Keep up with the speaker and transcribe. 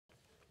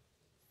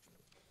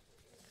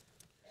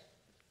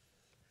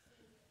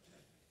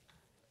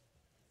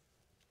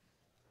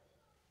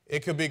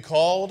It could be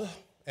called,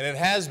 and it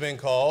has been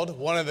called,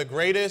 one of the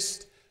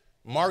greatest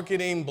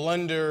marketing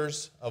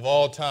blunders of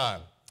all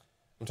time.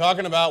 I'm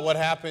talking about what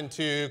happened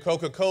to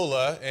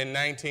Coca-Cola in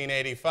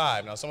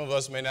 1985. Now, some of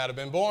us may not have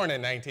been born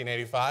in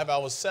 1985. I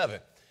was 7.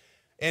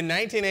 In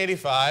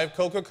 1985,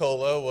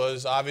 Coca-Cola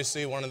was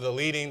obviously one of the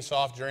leading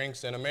soft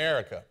drinks in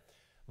America.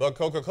 But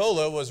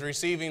Coca-Cola was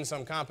receiving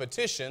some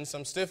competition,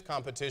 some stiff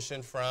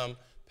competition from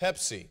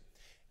Pepsi.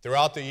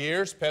 Throughout the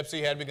years,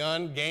 Pepsi had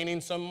begun gaining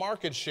some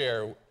market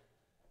share,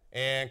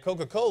 and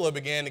Coca-Cola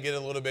began to get a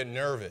little bit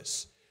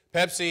nervous.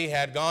 Pepsi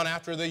had gone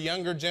after the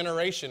younger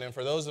generation, and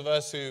for those of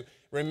us who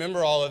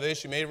remember all of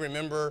this, you may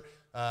remember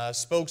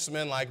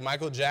spokesmen like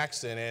Michael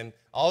Jackson and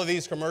all of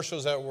these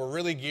commercials that were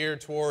really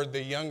geared toward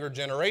the younger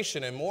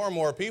generation, and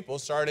more people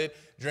started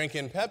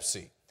drinking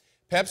Pepsi.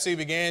 Pepsi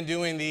began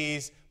doing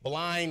these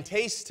blind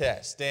taste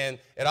tests, and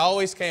it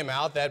always came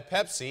out that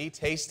Pepsi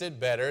tasted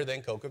better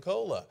than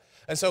Coca-Cola.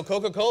 And so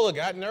Coca-Cola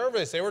got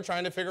nervous. They were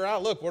trying to figure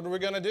out, look, what are we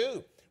going to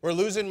do? We're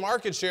losing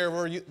market share.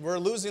 We're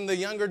losing the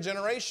younger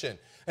generation.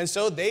 And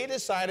so they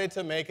decided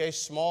to make a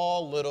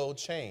small little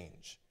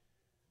change.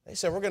 They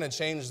said, we're going to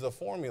change the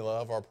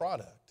formula of our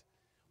product.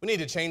 We need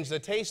to change the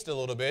taste a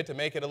little bit to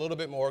make it a little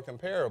bit more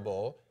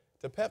comparable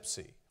to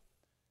Pepsi.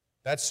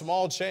 That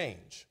small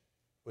change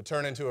would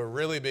turn into a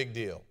really big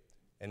deal,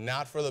 and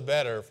not for the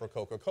better for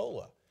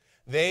Coca-Cola.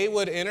 They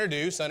would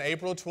introduce on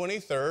April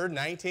 23rd,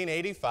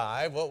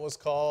 1985, what was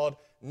called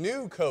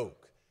New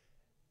Coke.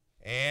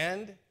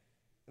 And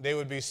they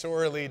would be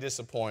sorely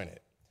disappointed,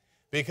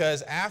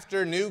 because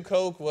after New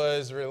Coke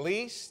was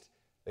released,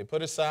 they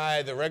put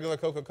aside the regular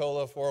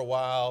Coca-Cola for a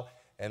while,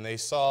 and they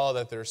saw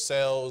that their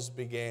sales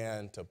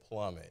began to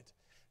plummet.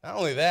 Not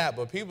only that,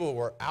 but people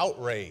were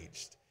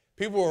outraged.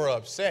 People were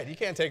upset. You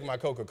can't take my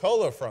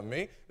Coca-Cola from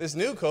me. This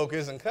New Coke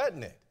isn't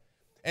cutting it.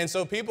 And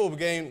so people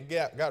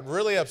got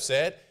really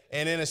upset,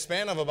 and in a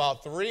span of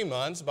about 3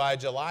 months, by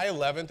July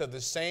 11th of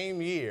the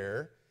same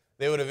year,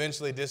 they would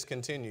eventually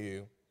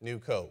discontinue New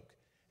Coke.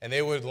 And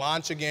they would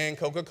launch again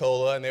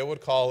Coca-Cola, and they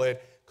would call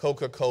it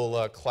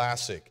Coca-Cola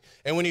Classic.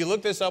 And when you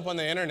look this up on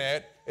the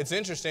internet, it's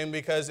interesting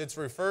because it's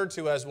referred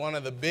to as one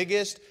of the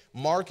biggest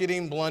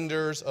marketing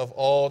blunders of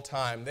all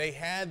time. They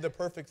had the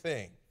perfect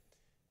thing.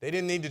 They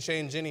didn't need to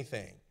change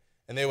anything,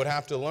 and they would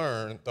have to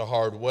learn the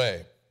hard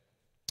way.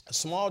 A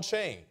small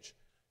change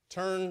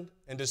turned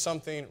into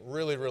something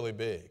really, really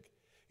big.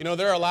 You know,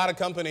 there are a lot of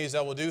companies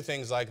that will do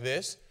things like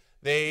this.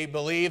 They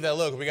believe that,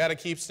 look, we got to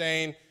keep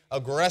staying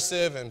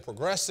aggressive and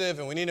progressive,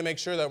 and we need to make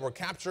sure that we're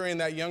capturing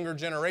that younger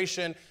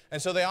generation. And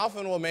so they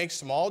often will make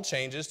small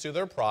changes to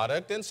their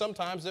product, and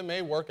sometimes it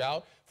may work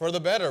out for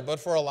the better. But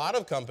for a lot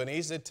of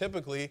companies, it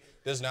typically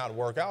does not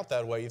work out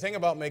that way. You think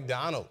about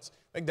McDonald's.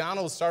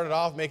 McDonald's started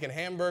off making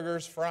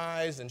hamburgers,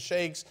 fries, and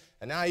shakes,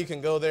 and now you can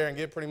go there and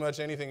get pretty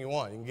much anything you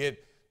want. You can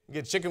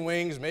get chicken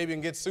wings, maybe you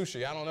can get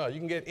sushi, I don't know. You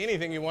can get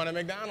anything you want at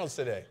McDonald's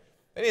today.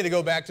 They need to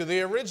go back to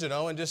the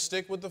original and just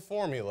stick with the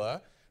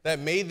formula that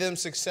made them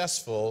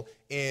successful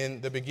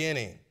in the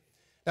beginning.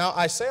 Now,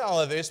 I say all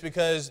of this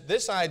because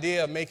this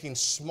idea of making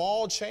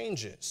small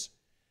changes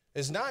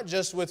is not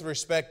just with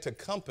respect to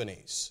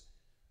companies.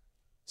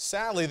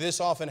 Sadly, this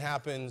often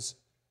happens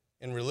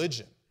in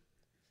religion.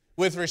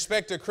 With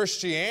respect to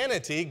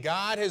Christianity,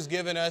 God has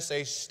given us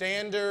a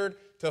standard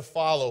to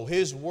follow,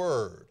 His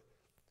Word.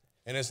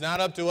 And it's not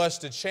up to us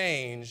to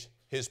change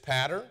His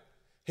pattern,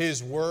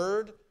 His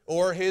Word,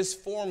 or His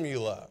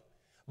formula.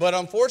 But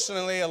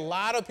unfortunately, a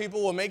lot of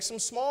people will make some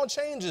small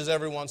changes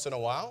every once in a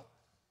while.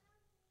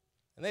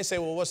 And they say,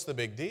 well, what's the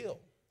big deal?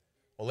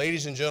 Well,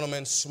 ladies and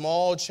gentlemen,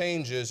 small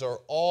changes are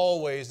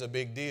always a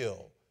big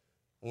deal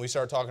when we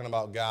start talking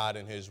about God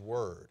and His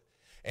Word.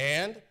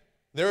 And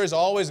there is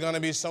always going to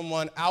be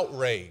someone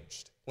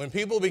outraged when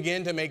people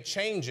begin to make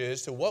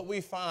changes to what we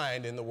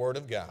find in the Word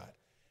of God.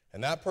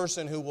 And that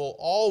person who will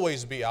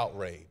always be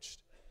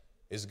outraged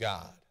is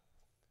God.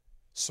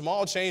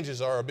 Small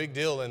changes are a big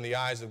deal in the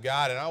eyes of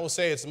God, and I will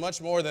say it's much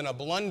more than a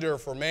blunder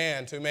for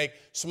man to make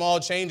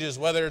small changes,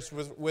 whether it's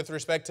with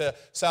respect to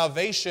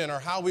salvation or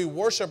how we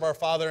worship our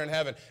Father in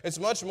heaven. It's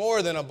much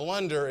more than a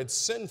blunder. It's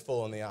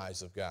sinful in the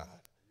eyes of God. Amen.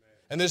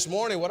 And this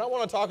morning, what I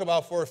want to talk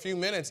about for a few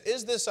minutes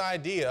is this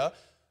idea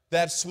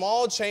that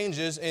small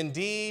changes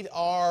indeed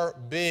are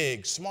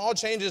big. Small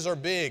changes are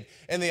big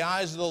in the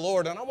eyes of the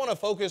Lord. And I want to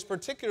focus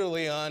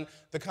particularly on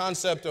the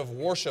concept of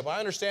worship. I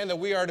understand that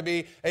we are to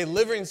be a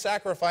living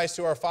sacrifice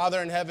to our Father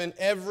in heaven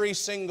every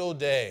single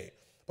day.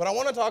 But I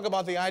want to talk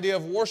about the idea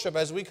of worship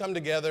as we come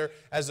together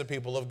as the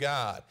people of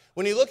God.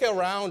 When you look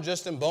around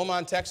just in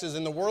Beaumont, Texas,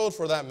 in the world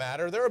for that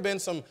matter, there have been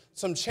some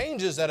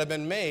changes that have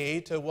been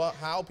made to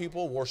how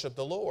people worship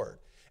the Lord.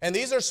 And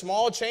these are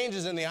small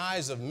changes in the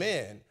eyes of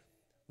men,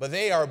 but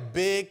they are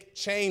big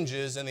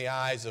changes in the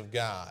eyes of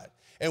God.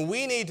 And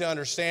we need to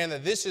understand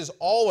that this is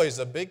always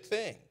a big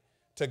thing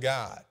to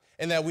God,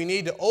 and that we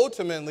need to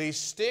ultimately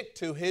stick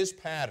to His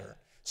pattern,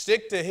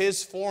 stick to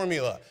His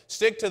formula,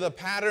 stick to the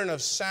pattern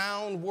of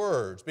sound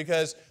words,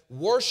 because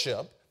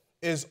worship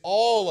is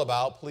all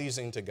about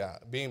pleasing to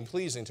God, being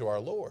pleasing to our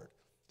Lord.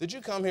 Did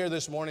you come here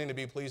this morning to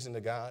be pleasing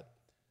to God?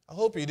 I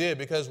hope you did,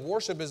 because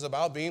worship is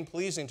about being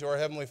pleasing to our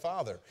Heavenly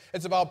Father.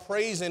 It's about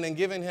praising and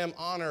giving Him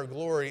honor,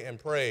 glory, and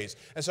praise.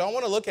 And so I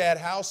want to look at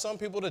how some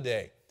people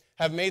today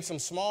have made some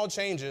small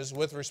changes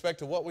with respect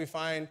to what we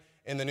find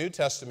in the New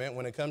Testament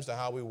when it comes to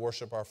how we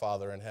worship our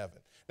Father in heaven.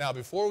 Now,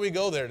 before we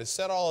go there, to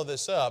set all of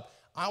this up,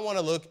 I want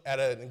to look at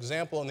an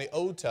example in the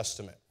Old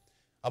Testament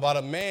about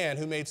a man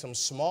who made some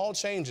small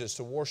changes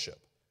to worship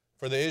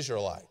for the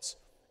Israelites.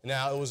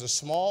 Now, it was a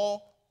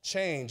small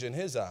change in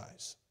his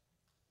eyes,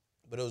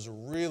 but it was a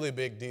really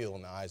big deal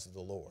in the eyes of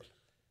the Lord.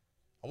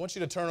 I want you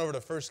to turn over to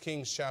 1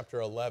 Kings chapter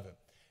 11.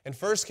 In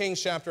 1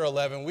 Kings chapter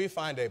 11, we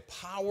find a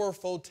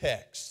powerful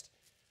text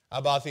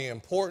about the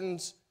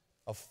importance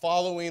of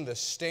following the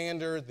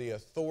standard, the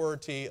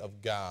authority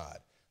of God.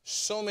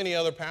 So many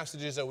other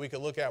passages that we could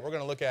look at. We're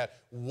going to look at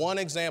one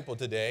example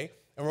today,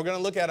 and we're going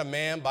to look at a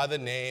man by the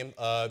name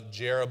of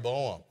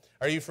Jeroboam.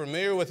 Are you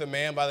familiar with a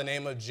man by the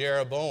name of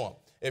Jeroboam?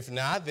 If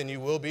not, then you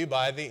will be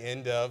by the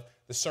end of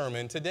the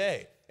sermon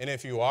today. And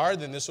if you are,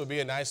 then this will be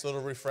a nice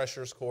little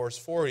refreshers course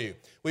for you.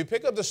 We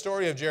pick up the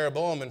story of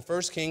Jeroboam in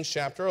 1 Kings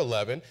chapter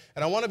 11,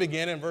 and I want to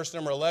begin in verse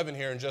number 11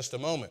 here in just a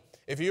moment.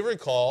 If you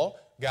recall,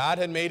 God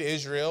had made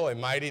Israel a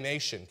mighty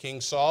nation.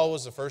 King Saul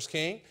was the first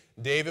king.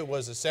 David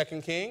was the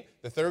second king.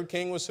 The third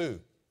king was who?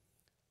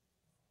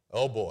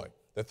 Oh boy.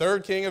 The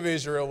third king of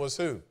Israel was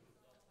who?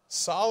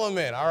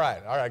 Solomon. All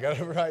right, got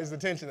everybody's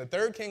attention. The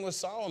third king was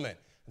Solomon.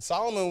 And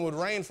Solomon would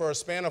reign for a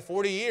span of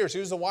 40 years. He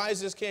was the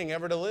wisest king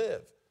ever to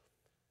live.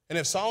 And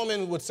if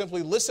Solomon would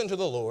simply listen to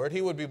the Lord,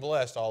 he would be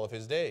blessed all of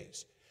his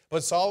days.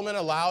 But Solomon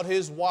allowed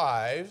his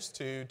wives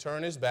to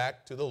turn his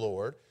back to the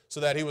Lord so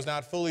that he was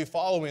not fully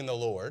following the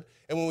Lord.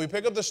 And when we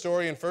pick up the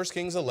story in 1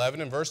 Kings 11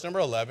 and verse number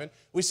 11,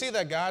 we see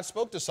that God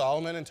spoke to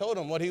Solomon and told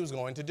him what he was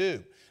going to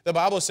do. The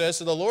Bible says,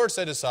 "So the Lord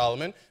said to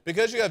Solomon,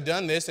 because you have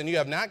done this and you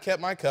have not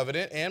kept my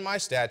covenant and my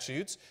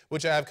statutes,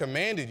 which I have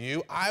commanded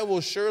you, I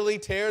will surely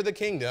tear the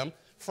kingdom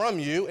from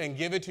you and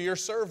give it to your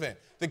servant."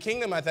 The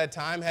kingdom at that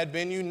time had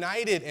been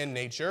united in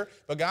nature,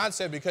 but God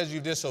said, because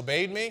you've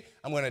disobeyed me,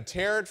 I'm going to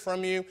tear it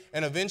from you,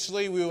 and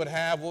eventually we would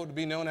have what would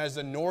be known as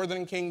the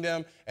northern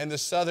kingdom and the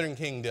southern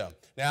kingdom.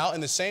 Now, in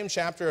the same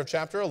chapter of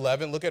chapter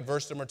 11, look at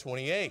verse number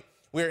 28.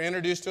 We are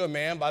introduced to a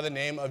man by the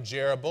name of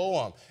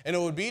Jeroboam, and it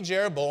would be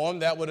Jeroboam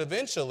that would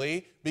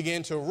eventually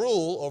begin to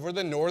rule over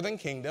the northern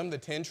kingdom, the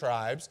 10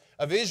 tribes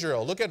of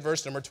Israel. Look at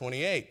verse number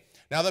 28.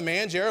 Now the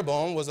man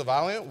Jeroboam was a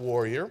valiant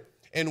warrior,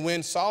 and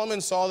when Solomon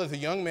saw that the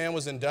young man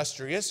was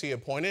industrious, he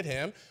appointed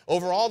him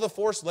over all the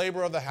forced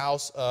labor of the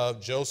house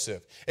of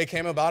Joseph. It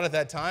came about at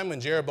that time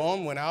when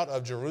Jeroboam went out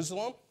of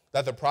Jerusalem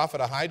that the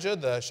prophet Ahijah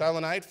the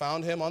Shilonite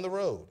found him on the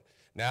road.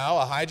 Now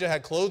Ahijah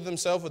had clothed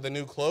himself with a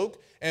new cloak,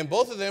 and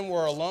both of them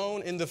were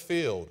alone in the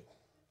field.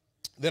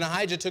 Then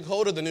Ahijah took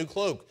hold of the new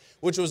cloak,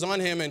 which was on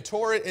him, and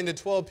tore it into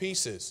 12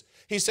 pieces.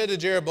 He said to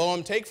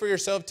Jeroboam, "Take for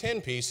yourself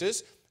 10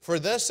 pieces, for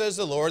thus says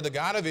the Lord, the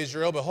God of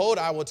Israel, behold,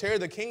 I will tear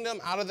the kingdom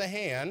out of the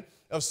hand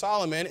of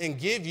Solomon and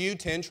give you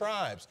 10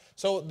 tribes.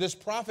 So this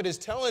prophet is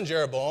telling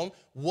Jeroboam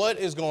what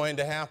is going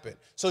to happen.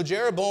 So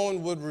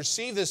Jeroboam would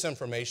receive this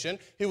information.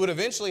 He would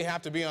eventually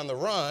have to be on the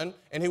run,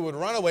 and he would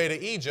run away to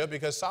Egypt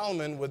because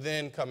Solomon would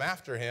then come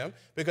after him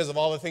because of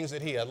all the things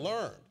that he had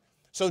learned.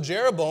 So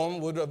Jeroboam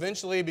would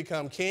eventually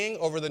become king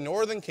over the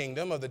northern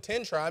kingdom of the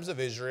 10 tribes of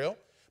Israel.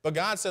 But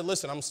God said,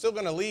 listen, I'm still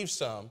going to leave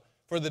some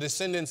for the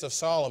descendants of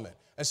Solomon.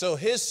 And so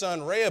his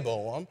son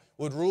Rehoboam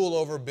would rule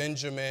over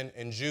Benjamin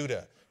and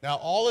Judah. Now,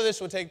 all of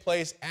this would take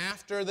place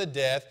after the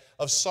death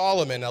of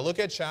Solomon. Now, look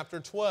at chapter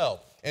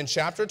 12. In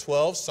chapter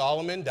 12,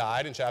 Solomon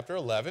died in chapter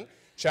 11.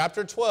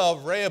 Chapter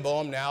 12,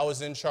 Rehoboam now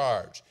is in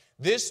charge.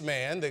 This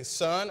man, the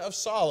son of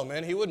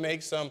Solomon, he would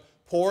make some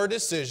poor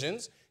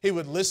decisions. He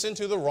would listen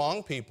to the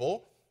wrong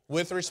people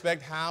with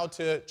respect how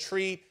to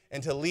treat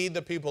and to lead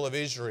the people of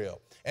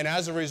Israel. And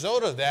as a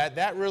result of that,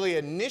 that really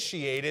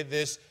initiated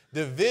this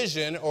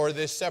division or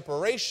this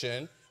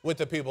separation with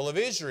the people of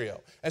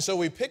Israel. And so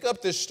we pick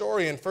up this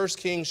story in 1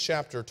 Kings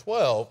chapter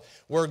 12,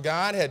 where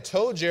God had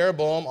told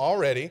Jeroboam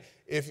already,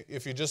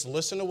 if you just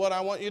listen to what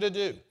I want you to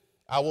do,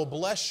 I will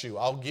bless you.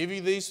 I'll give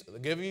you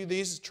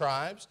these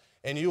tribes,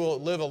 and you will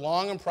live a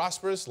long and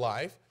prosperous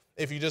life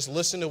if you just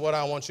listen to what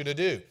I want you to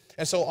do.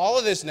 And so all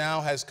of this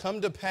now has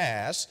come to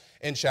pass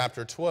in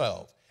chapter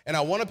 12. And I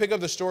want to pick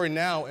up the story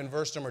now in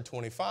verse number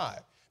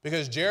 25,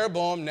 because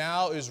Jeroboam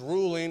now is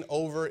ruling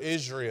over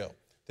Israel,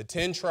 the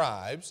 10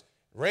 tribes.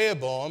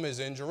 Rehoboam is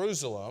in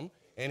Jerusalem,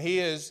 and he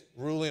is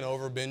ruling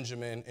over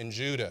Benjamin and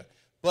Judah.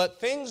 But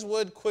things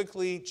would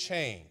quickly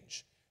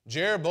change.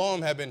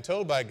 Jeroboam had been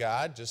told by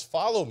God, just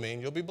follow me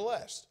and you'll be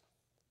blessed.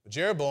 But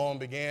Jeroboam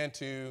began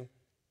to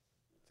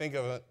think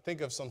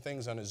of some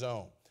things on his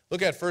own.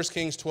 Look at 1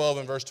 Kings 12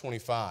 and verse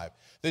 25.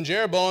 Then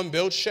Jeroboam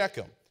built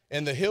Shechem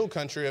in the hill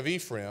country of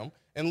Ephraim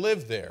and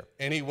lived there.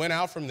 And he went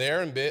out from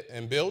there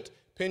and built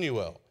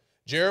Penuel.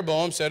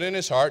 Jeroboam said in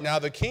his heart, now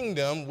the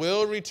kingdom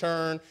will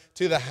return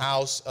to the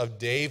house of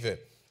David.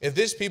 If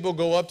this people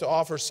go up to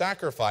offer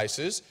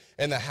sacrifices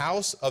in the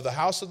house of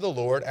the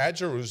Lord at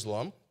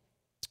Jerusalem,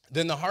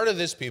 Then the heart of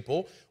this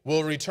people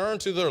will return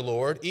to their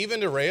Lord,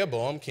 even to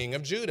Rehoboam, king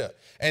of Judah.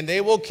 And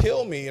they will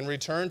kill me and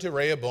return to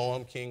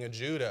Rehoboam, king of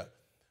Judah.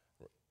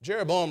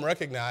 Jeroboam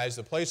recognized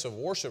the place of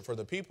worship for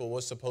the people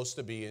was supposed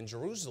to be in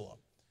Jerusalem.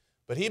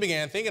 But he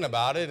began thinking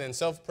about it, and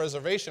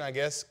self-preservation, I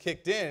guess,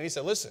 kicked in. And he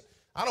said, listen,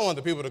 I don't want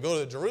the people to go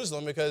to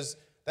Jerusalem because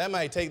they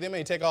may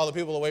take all the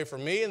people away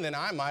from me, and then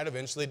I might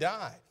eventually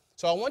die.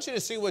 So I want you to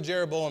see what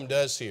Jeroboam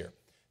does here.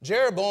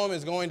 Jeroboam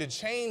is going to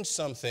change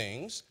some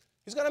things.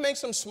 He's going to make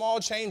some small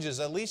changes,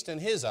 at least in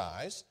his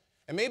eyes,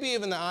 and maybe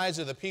even the eyes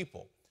of the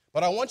people.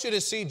 But I want you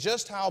to see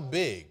just how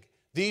big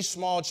these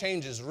small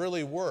changes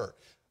really were.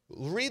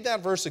 Read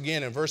that verse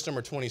again in verse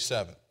number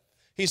 27.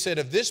 He said,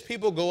 if this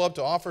people go up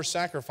to offer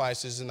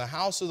sacrifices in the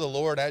house of the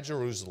Lord at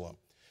Jerusalem,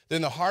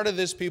 then the heart of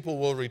this people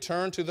will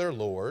return to their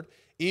Lord,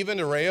 even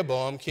to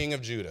Rehoboam, king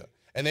of Judah.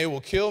 And they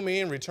will kill me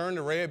and return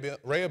to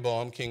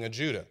Rehoboam, king of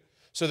Judah.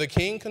 So the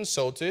king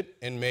consulted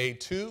and made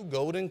 2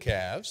 golden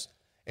calves.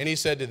 And he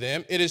said to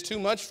them, it is too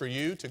much for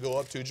you to go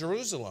up to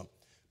Jerusalem.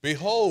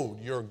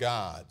 Behold your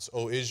gods,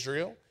 O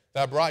Israel,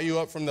 that brought you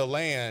up from the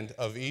land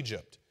of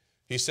Egypt.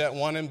 He set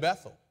one in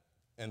Bethel,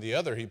 and the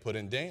other he put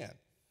in Dan.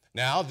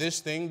 Now this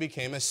thing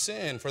became a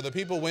sin, for the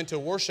people went to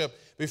worship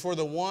before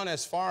the one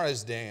as far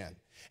as Dan.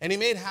 And he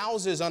made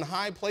houses on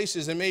high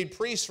places and made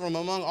priests from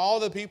among all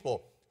the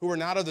people who were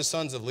not of the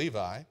sons of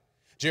Levi.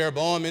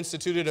 Jeroboam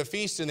instituted a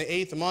feast in the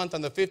 8th month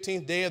on the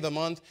 15th day of the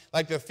month,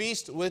 like the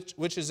feast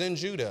which is in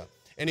Judah.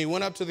 And he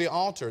went up to the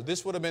altar.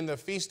 This would have been the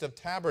Feast of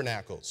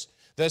Tabernacles.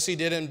 Thus he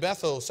did in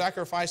Bethel,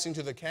 sacrificing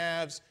to the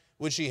calves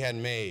which he had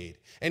made.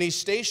 And he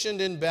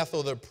stationed in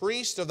Bethel the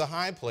priest of the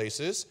high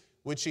places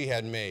which he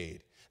had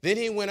made. Then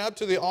he went up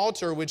to the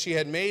altar which he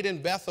had made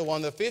in Bethel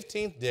on the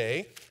 15th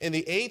day in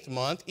the 8th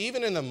month,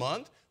 even in the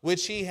month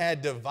which he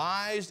had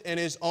devised in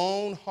his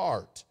own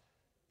heart.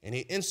 And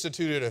he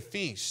instituted a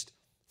feast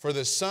for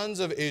the sons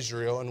of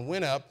Israel and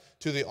went up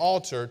to the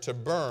altar to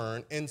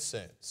burn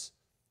incense.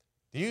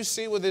 Do you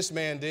see what this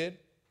man did?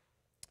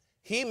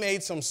 He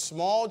made some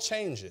small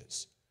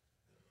changes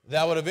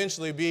that would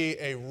eventually be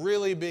a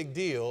really big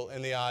deal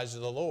in the eyes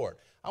of the Lord.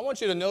 I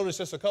want you to notice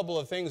just a couple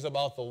of things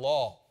about the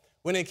law.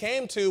 When it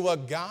came to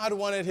what God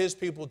wanted his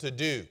people to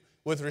do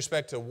with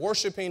respect to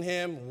worshiping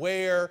him,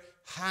 where,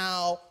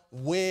 how,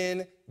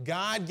 when,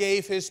 God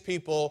gave his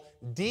people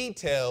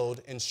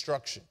detailed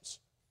instructions.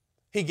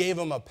 He gave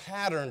them a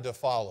pattern to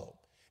follow.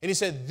 And he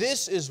said,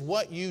 this is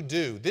what you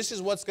do. This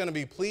is what's going to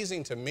be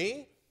pleasing to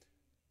me,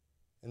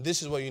 and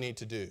this is what you need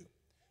to do.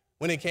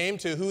 When it came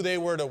to who they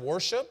were to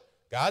worship,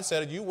 God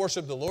said, you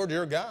worship the Lord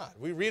your God.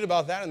 We read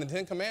about that in the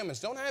 10 Commandments.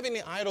 Don't have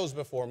any idols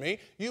before me.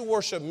 You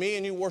worship me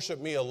and you worship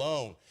me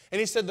alone. And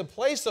he said the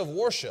place of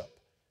worship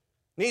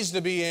needs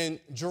to be in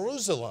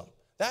Jerusalem.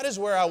 That is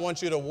where I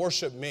want you to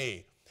worship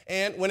me.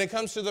 And when it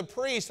comes to the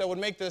priest that would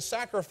make the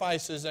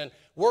sacrifices and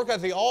work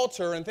at the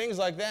altar and things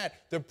like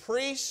that, the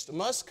priest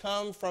must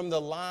come from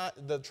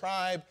the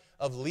tribe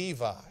of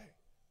Levi.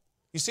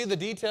 You see the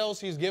details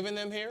he's given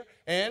them here?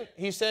 And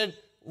he said,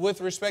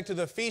 with respect to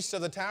the Feast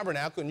of the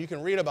Tabernacle, and you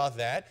can read about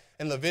that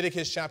in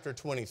Leviticus chapter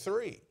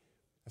 23.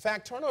 In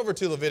fact, turn over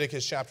to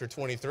Leviticus chapter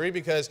 23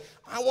 because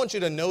I want you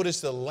to notice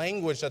the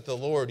language that the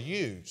Lord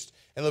used.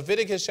 In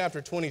Leviticus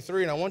chapter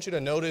 23, and I want you to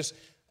notice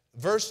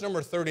verse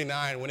number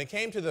 39, when it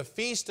came to the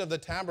Feast of the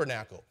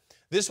Tabernacle,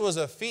 this was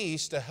a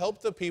feast to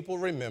help the people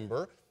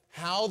remember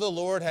how the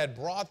Lord had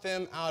brought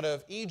them out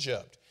of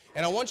Egypt.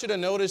 And I want you to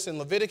notice in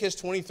Leviticus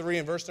 23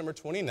 and verse number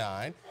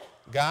 29,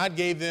 God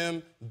gave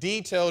them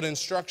detailed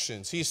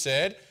instructions. He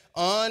said,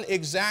 on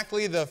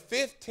exactly the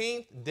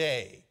 15th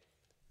day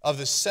of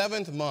the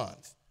 7th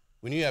month,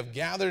 when you have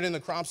gathered in the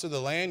crops of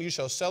the land, you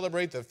shall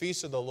celebrate the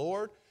feast of the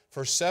Lord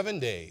for 7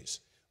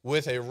 days,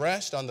 with a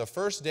rest on the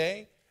first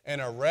day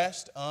and a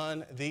rest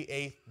on the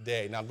 8th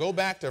day. Now go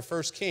back to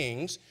 1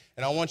 Kings,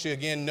 and I want you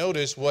again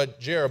notice what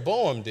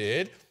Jeroboam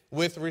did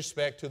with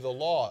respect to the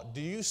law.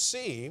 Do you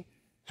see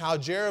how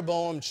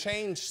Jeroboam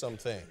changed some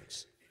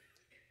things?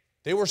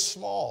 They were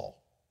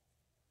small,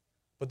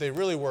 but they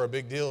really were a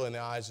big deal in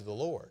the eyes of the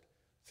Lord.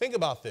 Think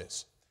about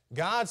this.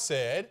 God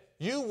said,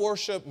 you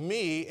worship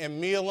me and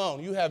me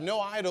alone. You have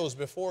no idols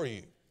before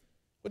you.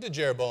 What did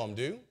Jeroboam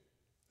do?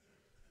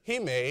 He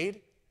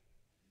made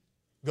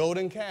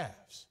golden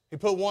calves. He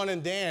put one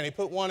in Dan, he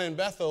put one in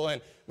Bethel,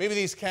 and maybe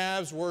these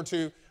calves were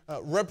to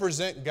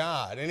represent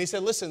God. And he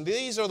said, listen,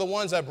 these are the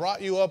ones that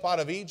brought you up out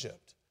of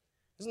Egypt.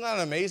 Isn't that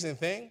an amazing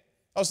thing?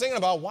 I was thinking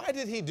about why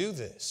did he do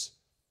this?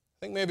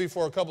 I think maybe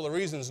for a couple of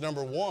reasons.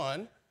 Number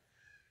one,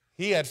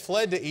 he had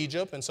fled to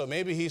Egypt, and so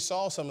maybe he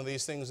saw some of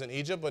these things in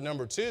Egypt. But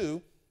number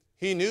two,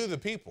 he knew the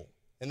people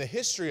and the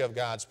history of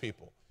God's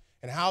people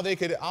and how they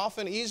could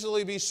often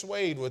easily be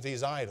swayed with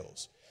these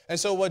idols. And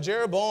so what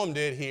Jeroboam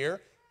did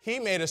here, he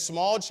made a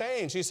small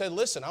change. He said,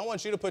 listen, I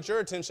want you to put your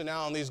attention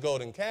now on these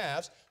golden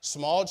calves.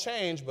 Small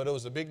change, but it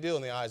was a big deal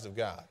in the eyes of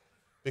God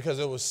because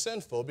it was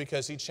sinful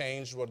because he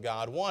changed what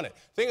God wanted.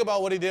 Think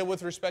about what he did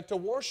with respect to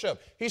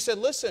worship. He said,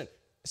 listen,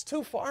 it's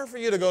too far for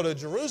you to go to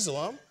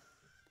Jerusalem.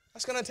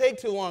 That's going to take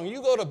too long.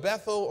 You go to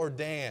Bethel or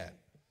Dan.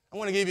 I'm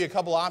going to give you a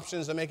couple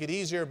options to make it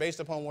easier based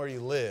upon where you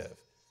live.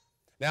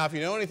 Now, if you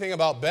know anything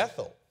about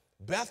Bethel,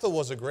 Bethel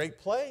was a great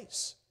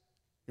place.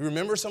 You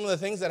remember some of the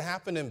things that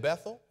happened in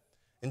Bethel?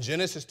 In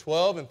Genesis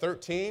 12 and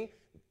 13,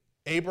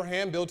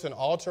 Abraham built an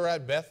altar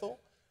at Bethel.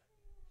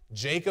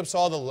 Jacob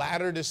saw the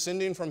ladder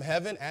descending from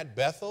heaven at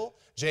Bethel.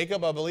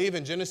 Jacob, I believe,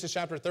 in Genesis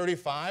chapter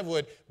 35,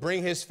 would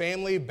bring his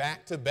family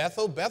back to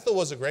Bethel. Bethel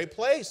was a great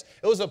place.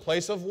 It was a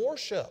place of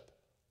worship.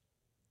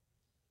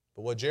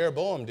 But what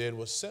Jeroboam did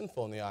was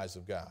sinful in the eyes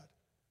of God,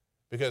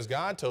 because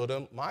God told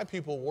him, my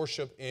people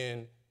worship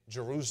in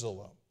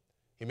Jerusalem.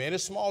 He made a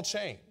small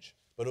change,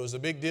 but it was a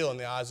big deal in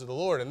the eyes of the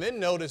Lord. And then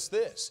notice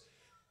this.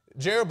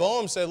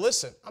 Jeroboam said,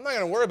 listen, I'm not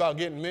going to worry about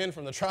getting men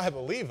from the tribe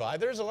of Levi.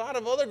 There's a lot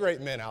of other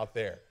great men out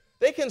there.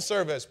 They can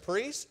serve as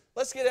priests.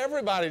 Let's get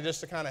everybody just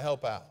to kind of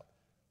help out.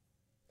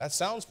 That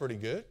sounds pretty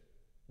good.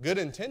 Good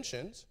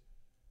intentions.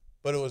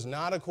 But it was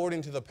not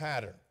according to the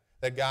pattern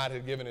that God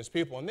had given his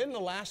people. And then the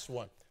last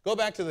one. Go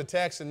back to the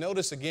text and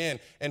notice again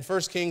in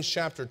 1 Kings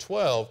chapter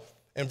 12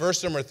 and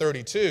verse number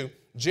 32.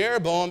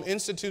 Jeroboam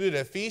instituted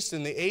a feast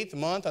in the 8th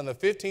month on the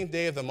 15th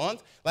day of the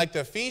month, like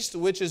the feast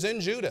which is in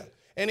Judah.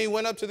 And he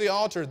went up to the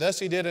altar. Thus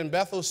he did in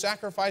Bethel,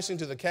 sacrificing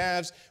to the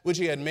calves which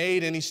he had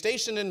made. And he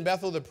stationed in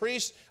Bethel the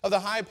priests of the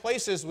high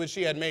places which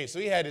he had made. So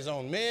he had his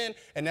own men,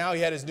 and now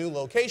he had his new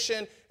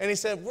location. And he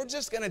said, we're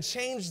just going to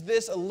change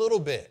this a little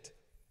bit.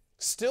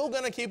 Still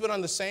going to keep it on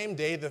the same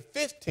day, the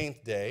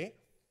 15th day.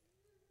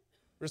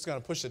 We're just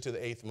going to push it to the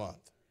 8th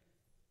month.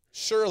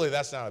 Surely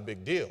that's not a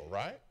big deal,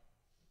 right?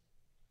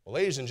 Well,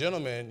 ladies and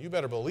gentlemen, you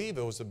better believe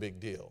it was a big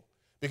deal.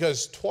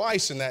 Because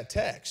twice in that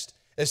text,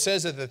 it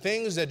says that the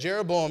things that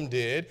Jeroboam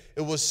did,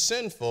 it was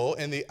sinful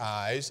in the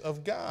eyes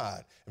of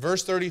God.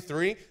 Verse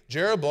 33,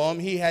 Jeroboam,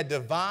 he had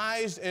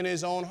devised in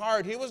his own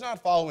heart. He was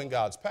not following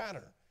God's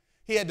pattern.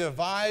 He had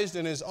devised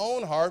in his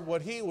own heart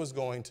what he was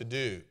going to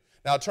do.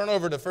 Now turn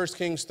over to 1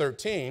 Kings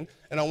 13,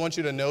 and I want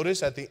you to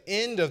notice at the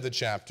end of the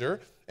chapter,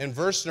 in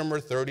verse number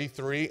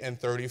 33 and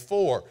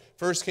 34.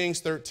 1 Kings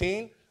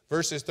 13,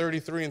 verses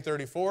 33 and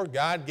 34,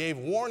 God gave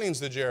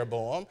warnings to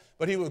Jeroboam,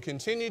 but he would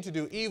continue to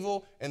do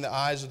evil in the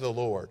eyes of the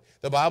Lord.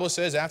 The Bible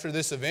says after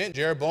this event,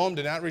 Jeroboam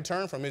did not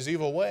return from his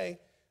evil way,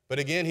 but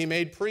again he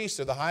made priests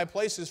of the high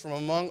places from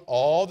among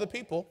all the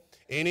people.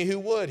 Any who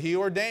would, he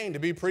ordained to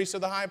be priests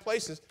of the high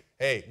places.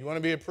 Hey, you want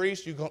to be a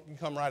priest? You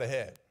come right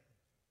ahead.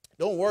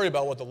 Don't worry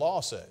about what the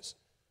law says.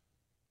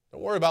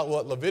 Don't worry about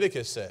what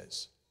Leviticus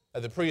says,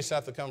 that the priests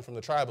have to come from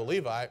the tribe of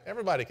Levi.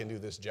 Everybody can do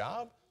this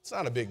job. It's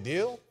not a big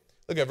deal.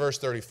 Look at verse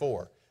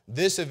 34.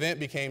 This event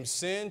became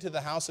sin to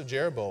the house of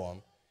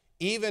Jeroboam,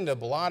 even to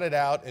blot it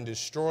out and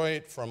destroy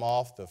it from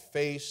off the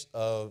face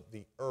of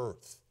the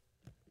earth.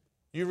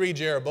 You read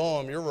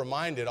Jeroboam, you're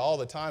reminded all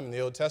the time in the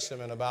Old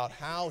Testament about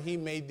how he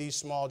made these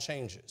small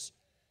changes,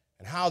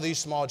 and how these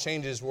small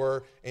changes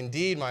were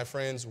indeed, my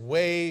friends,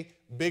 way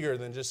bigger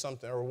than just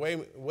something, or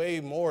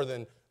way more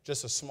than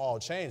just a small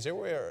change. They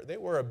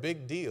were a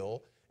big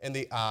deal in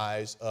the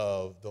eyes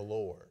of the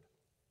Lord.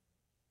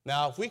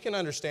 Now, if we can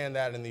understand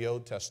that in the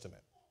Old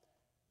Testament,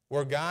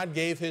 where God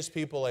gave his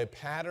people a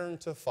pattern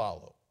to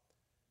follow,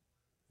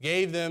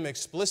 gave them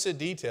explicit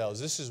details,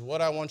 this is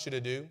what I want you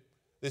to do,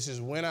 this is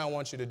when I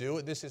want you to do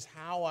it, this is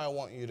how I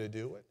want you to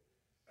do it.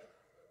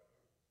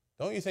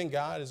 Don't you think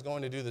God is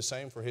going to do the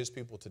same for his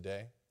people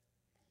today?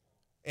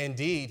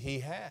 Indeed, he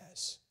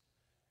has.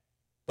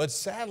 But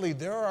sadly,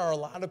 there are a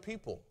lot of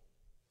people,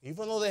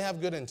 even though they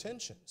have good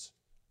intentions,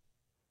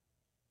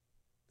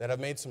 that have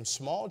made some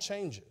small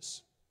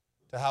changes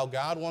to how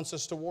God wants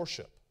us to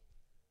worship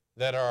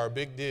that are a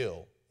big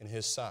deal in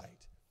his sight.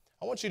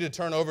 I want you to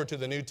turn over to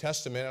the New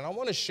Testament, and I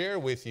want to share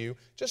with you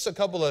just a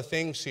couple of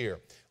things here.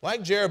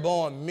 Like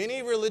Jeroboam,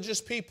 many religious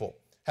people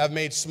have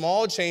made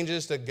small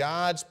changes to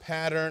God's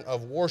pattern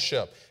of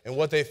worship. And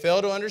what they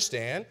fail to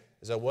understand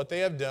is that what they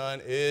have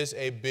done is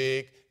a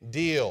big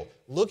deal.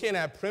 Looking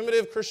at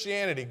primitive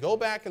Christianity, go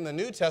back in the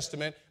New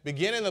Testament,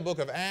 begin in the book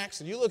of Acts,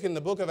 and you look in the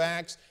book of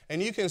Acts,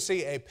 and you can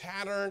see a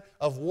pattern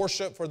of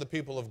worship for the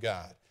people of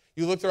God.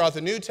 You look throughout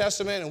the New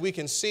Testament, and we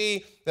can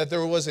see that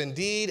there was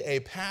indeed a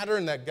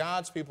pattern that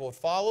God's people had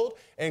followed,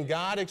 and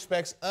God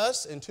expects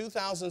us in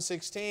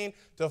 2016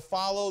 to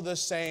follow the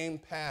same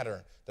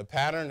pattern. The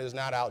pattern is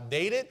not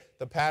outdated.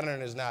 The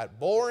pattern is not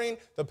boring.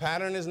 The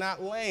pattern is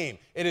not lame.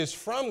 It is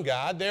from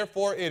God,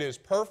 therefore it is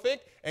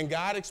perfect, and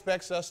God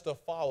expects us to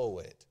follow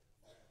it.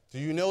 Do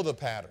you know the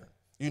pattern?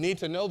 You need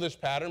to know this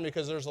pattern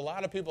because there's a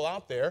lot of people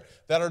out there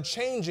that are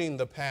changing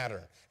the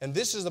pattern. And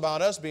this is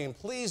about us being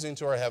pleasing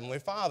to our Heavenly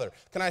Father.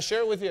 Can I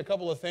share with you a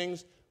couple of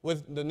things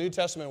with the New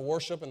Testament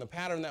worship and the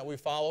pattern that we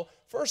follow?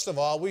 First of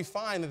all, we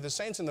find that the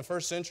saints in the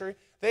first century,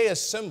 they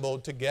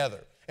assembled together.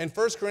 In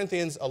 1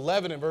 Corinthians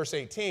 11 and verse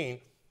 18,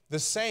 the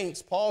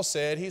saints, Paul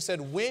said, he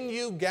said, when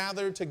you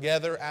gather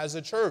together as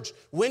a church,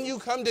 when you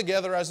come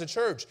together as a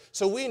church.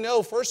 So we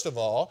know, first of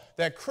all,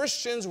 that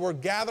Christians were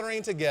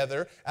gathering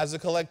together as a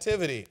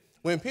collectivity.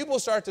 When people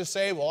start to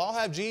say, well, I'll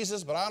have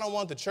Jesus, but I don't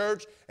want the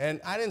church,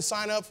 and I didn't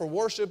sign up for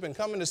worship and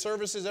coming to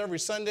services every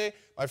Sunday,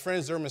 my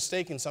friends, they're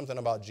mistaking something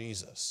about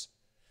Jesus.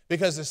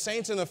 Because the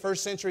saints in the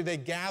first century, they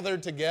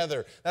gathered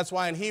together. That's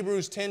why in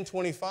Hebrews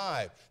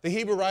 10:25, the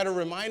Hebrew writer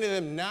reminded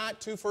them not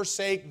to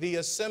forsake the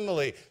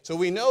assembly. So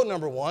we know,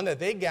 number one, that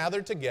they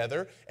gathered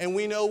together, and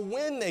we know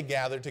when they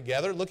gathered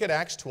together. Look at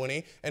Acts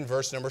 20 and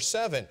verse number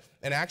 7.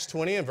 In Acts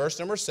 20 and verse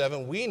number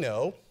 7, we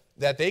know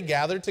that they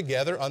gathered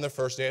together on the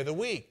first day of the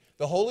week.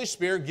 The Holy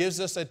Spirit gives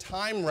us a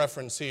time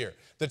reference here.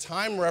 The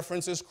time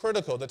reference is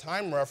critical. The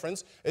time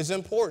reference is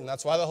important.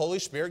 That's why the Holy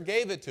Spirit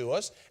gave it to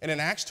us. And in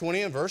Acts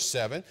 20 and verse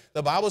 7,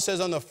 the Bible says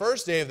on the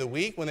first day of the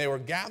week, when they were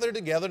gathered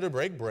together to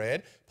break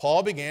bread,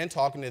 Paul began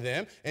talking to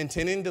them,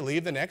 intending to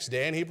leave the next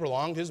day, and he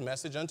prolonged his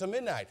message until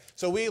midnight.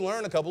 So we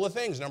learn a couple of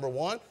things. Number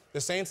one,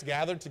 the saints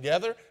gathered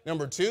together.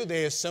 Number two,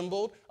 they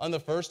assembled on the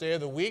first day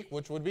of the week,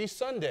 which would be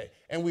Sunday.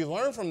 And we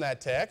learn from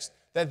that text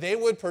that they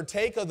would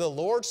partake of the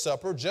Lord's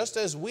Supper just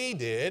as we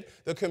did,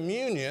 the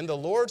communion, the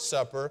Lord's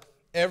Supper,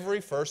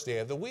 every first day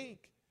of the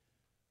week.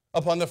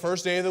 Upon the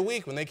first day of the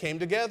week, when they came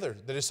together,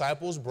 the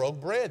disciples broke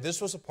bread. This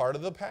was a part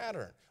of the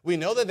pattern. We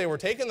know that they were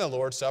taking the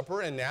Lord's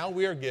Supper, and now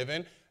we are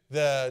given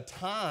the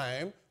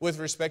time with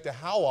respect to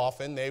how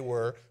often they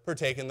were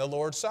partaking the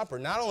Lord's Supper.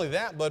 Not only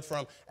that, but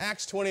from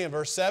Acts 20 and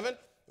verse 7,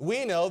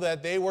 we know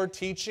that they were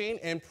teaching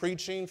and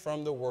preaching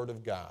from the Word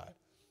of God.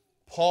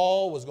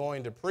 Paul was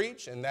going to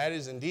preach, and that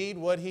is indeed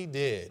what he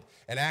did.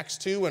 In Acts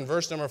 2 and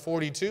verse number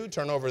 42,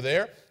 turn over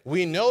there,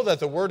 we know that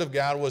the Word of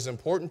God was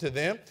important to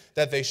them,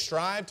 that they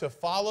strived to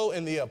follow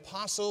in the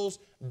apostles'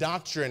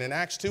 doctrine. In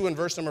Acts 2 and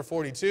verse number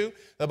 42,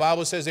 the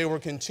Bible says they were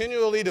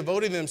continually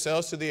devoting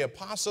themselves to the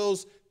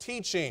apostles'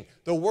 teaching.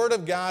 The Word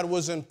of God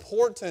was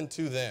important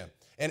to them.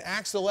 In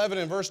Acts 11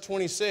 and verse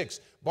 26,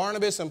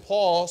 Barnabas and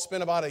Paul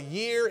spent about a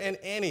year in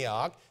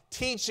Antioch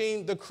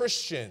teaching the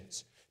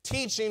Christians,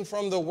 teaching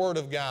from the Word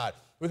of God,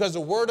 because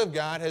the Word of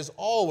God has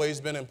always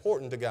been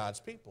important to God's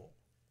people,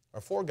 or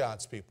for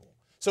God's people.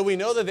 So we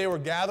know that they were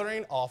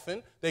gathering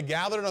often. They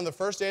gathered on the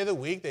first day of the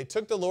week. They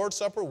took the Lord's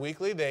Supper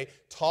weekly. They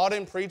taught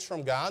and preached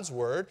from God's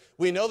Word.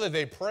 We know that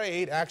they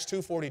prayed. Acts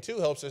 2:42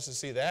 helps us to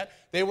see that.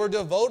 They were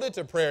devoted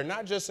to prayer,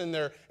 not just in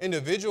their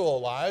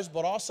individual lives,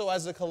 but also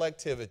as a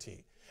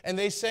collectivity. And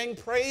they sang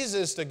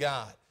praises to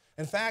God.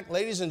 In fact,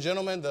 ladies and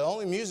gentlemen, the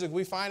only music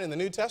we find in the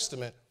New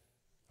Testament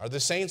are the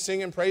saints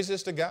singing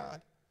praises to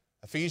God.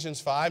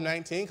 Ephesians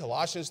 5:19,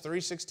 Colossians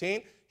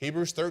 3:16,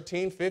 Hebrews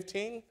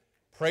 13:15,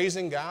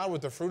 praising God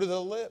with the fruit of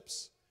the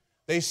lips.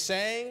 They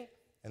sang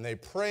and they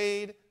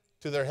prayed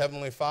to their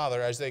Heavenly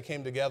Father as they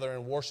came together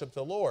and worshiped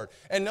the Lord.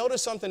 And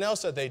notice something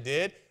else that they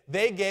did.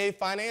 They gave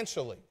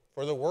financially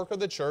for the work of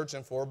the church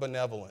and for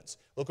benevolence.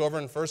 Look over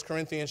in 1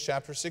 Corinthians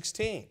chapter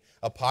 16,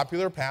 a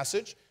popular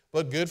passage,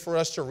 but good for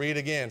us to read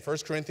again.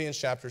 1 Corinthians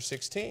chapter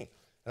 16.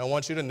 And I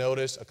want you to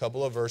notice a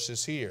couple of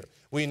verses here.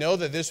 We know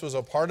that this was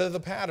a part of the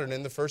pattern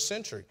in the first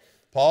century.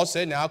 Paul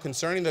said, now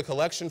concerning the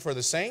collection for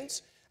the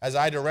saints, as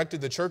I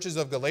directed the churches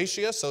of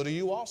Galatia, so do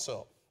you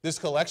also. This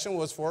collection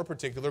was for a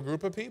particular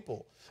group of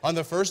people. On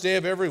the first day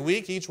of every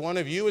week, each one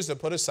of you is to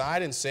put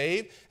aside and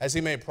save as he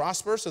may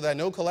prosper, so that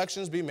no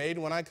collections be made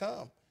when I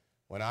come.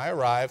 When I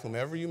arrive,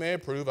 whomever you may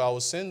approve, I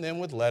will send them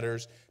with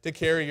letters to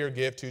carry your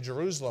gift to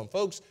Jerusalem.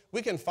 Folks,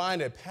 we can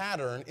find a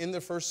pattern in the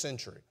first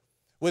century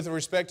with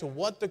respect to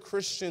what the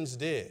Christians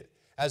did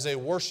as they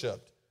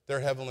worshiped their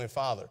Heavenly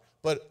Father.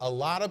 But a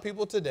lot of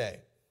people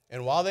today,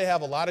 and while they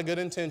have a lot of good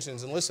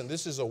intentions, and listen,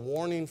 this is a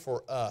warning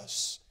for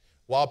us.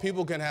 While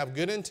people can have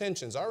good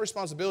intentions, our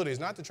responsibility is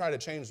not to try to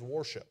change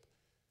worship,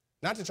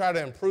 not to try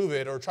to improve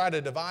it or try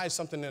to devise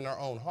something in our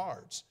own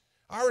hearts.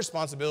 Our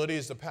responsibility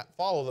is to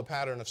follow the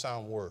pattern of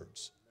sound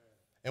words.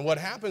 And what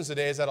happens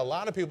today is that a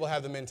lot of people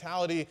have the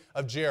mentality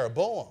of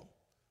Jeroboam,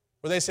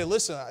 where they say,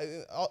 listen,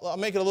 I'll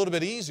make it a little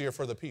bit easier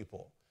for the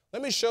people.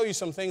 Let me show you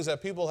some things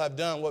that people have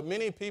done, what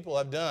many people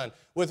have done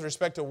with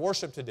respect to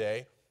worship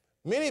today.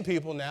 Many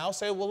people now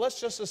say, well,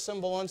 let's just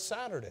assemble on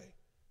Saturday.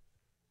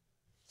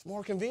 It's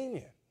more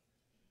convenient.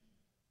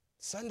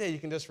 Sunday, you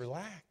can just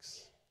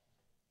relax.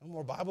 No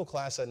more Bible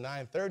class at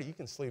 9:30. You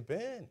can sleep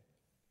in,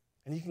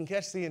 and you can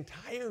catch the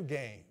entire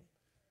game.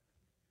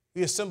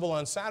 We assemble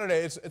on Saturday.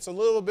 It's a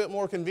little bit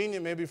more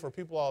convenient maybe for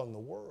people out in the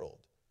world.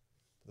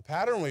 The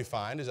pattern we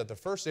find is that the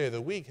first day of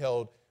the week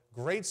held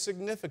great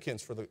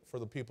significance for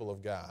the people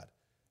of God.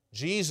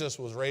 Jesus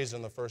was raised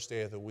on the first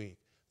day of the week.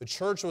 The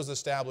church was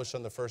established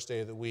on the first day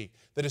of the week.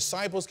 The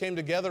disciples came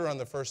together on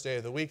the first day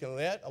of the week. And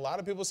yet, a lot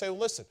of people say, well,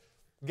 listen,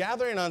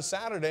 gathering on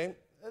Saturday,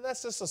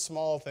 that's just a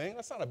small thing.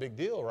 That's not a big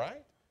deal,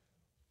 right?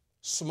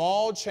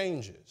 Small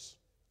changes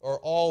are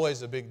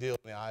always a big deal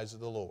in the eyes of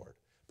the Lord.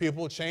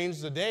 People change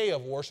the day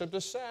of worship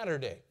to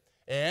Saturday,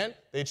 and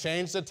they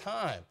change the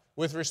time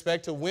with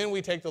respect to when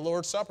we take the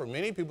Lord's Supper.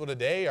 Many people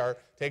today are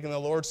taking the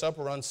Lord's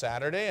Supper on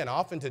Saturday, and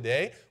often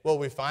today what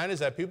we find is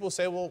that people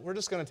say, well, we're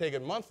just going to take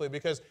it monthly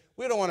because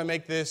we don't want to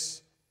make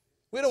this,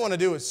 we don't want to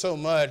do it so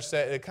much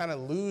that it kind of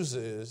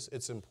loses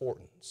its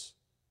importance.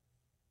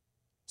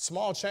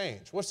 Small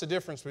change. What's the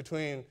difference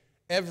between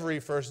every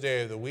first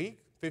day of the week,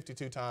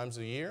 52 times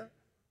a year,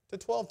 to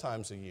 12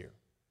 times a year?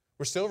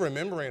 We're still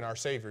remembering our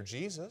Savior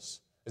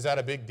Jesus. Is that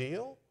a big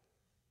deal?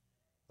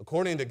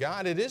 According to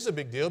God, it is a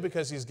big deal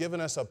because he's given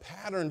us a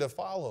pattern to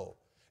follow.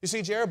 You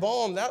see,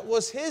 Jeroboam, that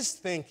was his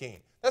thinking.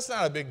 That's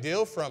not a big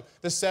deal from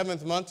the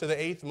 7th month to the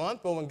 8th month,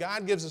 but when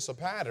God gives us a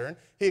pattern,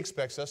 he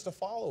expects us to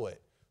follow it.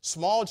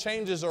 Small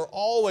changes are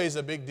always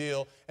a big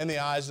deal in the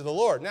eyes of the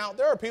Lord. Now,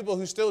 there are people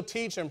who still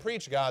teach and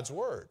preach God's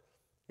word.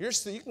 You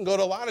can go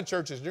to a lot of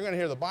churches, and you're going to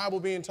hear the Bible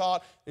being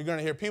taught, you're going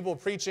to hear people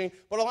preaching,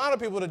 but a lot of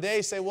people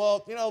today say,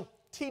 well,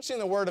 teaching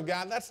the Word of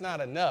God, that's not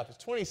enough. It's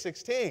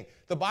 2016.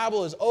 The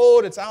Bible is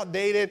old, it's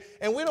outdated,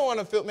 and we don't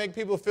want to make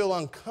people feel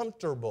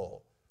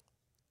uncomfortable.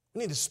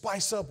 We need to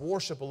spice up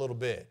worship a little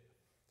bit.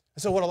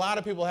 And so what a lot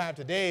of people have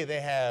today,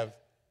 they have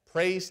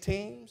praise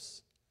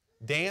teams,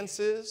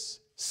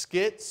 dances,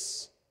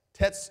 skits,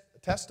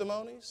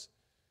 testimonies.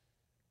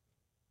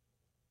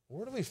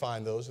 Where do we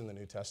find those in the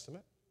New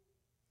Testament?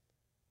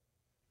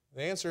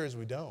 The answer is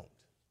we don't.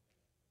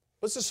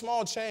 It's a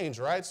small change,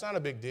 right? It's not a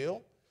big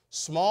deal.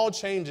 Small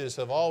changes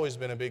have always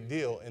been a big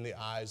deal in the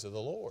eyes of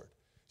the Lord.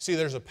 See,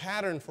 there's a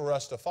pattern for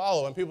us to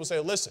follow, and people say,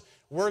 listen,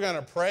 we're going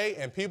to pray,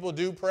 and people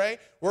do pray.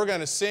 We're going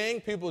to sing,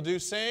 people do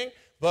sing,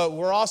 but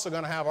we're also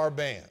going to have our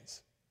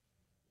bands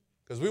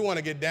because we want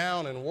to get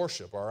down and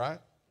worship, all right?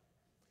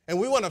 And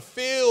we want to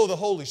feel the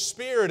Holy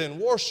Spirit in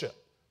worship.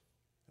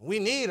 We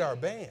need our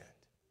band.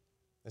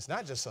 It's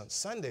not just on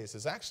Sundays.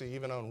 It's actually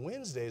even on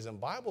Wednesdays in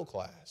Bible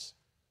class.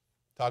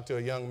 Talked to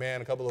a young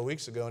man a couple of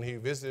weeks ago, and he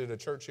visited a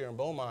church here in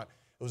Beaumont.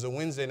 It was a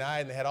Wednesday night,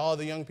 and they had all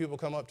the young people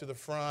come up to the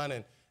front,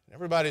 and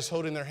everybody's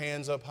holding their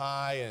hands up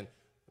high and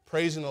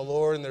praising the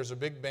Lord, and there's a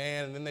big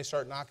band, and then they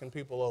start knocking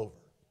people over.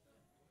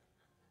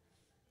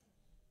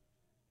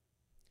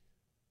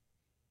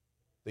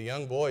 The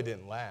young boy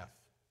didn't laugh.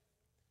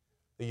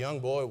 The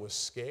young boy was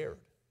scared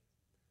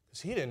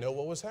because he didn't know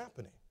what was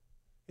happening.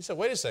 He said,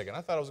 wait a second,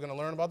 I thought I was going to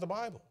learn about the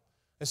Bible.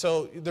 And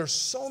so there's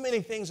so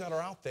many things that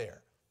are out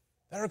there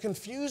that are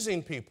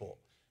confusing people.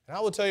 And I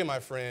will tell you, my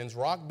friends,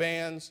 rock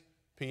bands,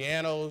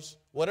 pianos,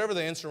 whatever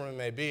the instrument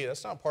may be,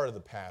 that's not part of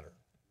the pattern.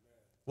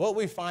 What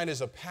we find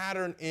is a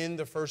pattern in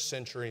the first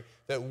century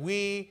that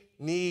we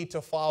need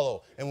to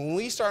follow. And when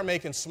we start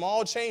making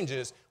small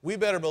changes, we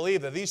better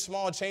believe that these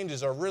small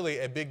changes are really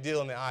a big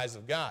deal in the eyes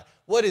of God.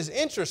 What is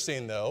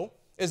interesting, though,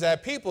 is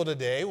that people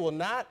today will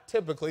not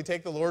typically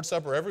take the Lord's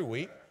Supper every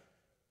week.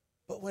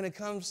 But when it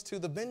comes to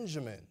the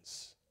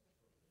Benjamins,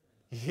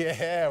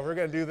 yeah, we're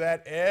going to do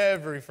that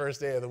every first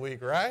day of the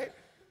week, right?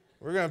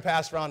 We're going to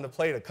pass around the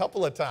plate a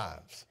couple of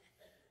times.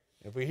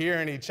 If we hear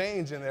any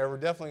change in there, we're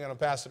definitely going to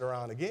pass it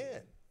around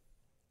again.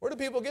 Where do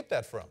people get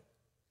that from?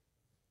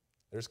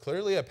 There's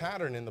clearly a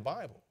pattern in the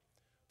Bible.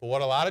 But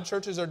what a lot of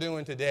churches are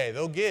doing today,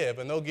 they'll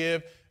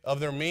give of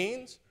their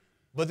means,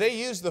 but they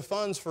use the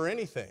funds for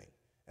anything.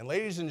 And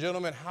ladies and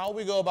gentlemen, how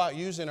we go about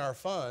using our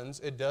funds,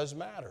 it does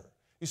matter.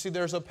 You see,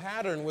 there's a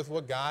pattern with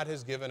what God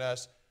has given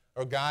us,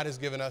 or God has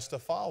given us to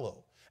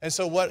follow. And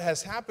so what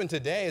has happened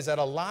today is that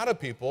a lot of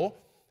people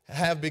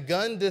have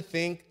begun to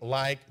think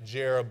like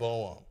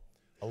Jeroboam.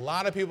 A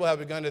lot of people have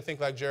begun to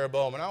think like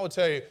Jeroboam. And I will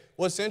tell you,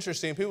 what's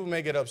interesting, people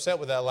may get upset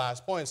with that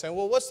last point, saying,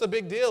 well, what's the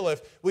big deal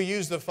if we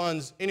use the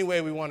funds any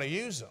way we want to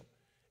use them?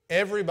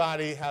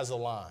 Everybody has a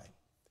line.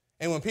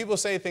 And when people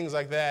say things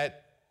like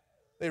that,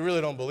 they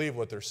really don't believe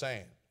what they're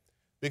saying.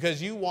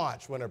 Because you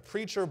watch, when a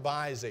preacher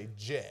buys a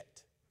jet,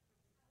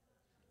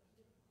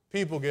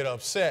 people get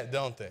upset,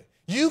 don't they?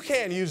 You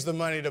can't use the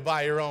money to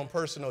buy your own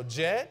personal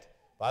jet.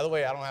 By the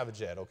way, I don't have a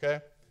jet, okay?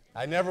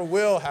 I never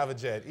will have a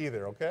jet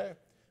either, okay?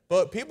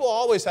 But people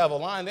always have a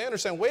line. They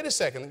understand, wait a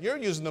second, you're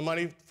using the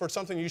money for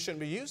something you shouldn't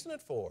be using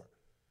it for.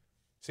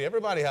 See,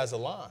 everybody has a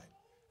line.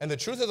 And the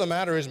truth of the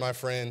matter is, my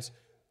friends,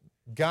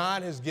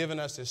 God has given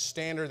us a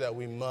standard that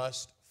we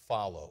must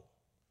follow.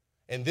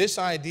 And this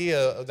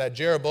idea that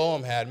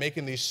Jeroboam had,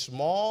 making these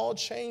small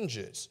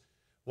changes,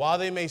 while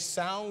they may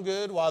sound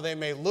good, while they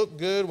may look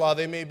good, while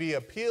they may be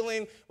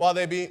appealing, while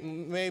they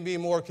may be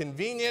more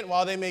convenient,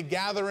 while they may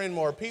gather in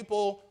more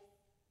people,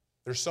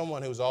 there's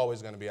someone who's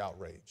always going to be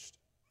outraged,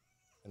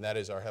 and that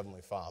is our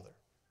Heavenly Father.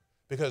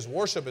 Because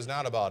worship is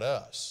not about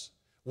us.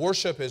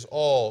 Worship is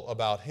all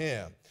about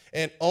Him.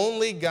 And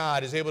only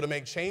God is able to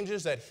make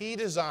changes that He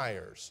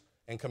desires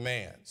and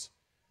commands.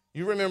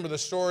 You remember the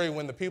story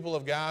when the people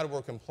of God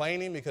were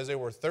complaining because they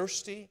were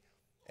thirsty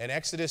in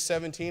Exodus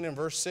 17 and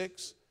verse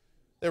 6?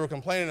 They were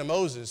complaining to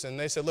Moses, and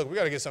they said, look, we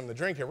got to get something to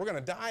drink here. We're going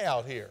to die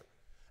out here.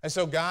 And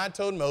so God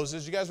told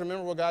Moses, you guys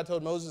remember what God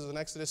told Moses in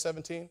Exodus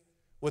 17?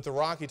 With the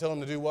rock, He told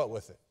him to do what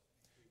with it?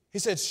 He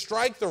said,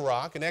 strike the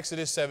rock in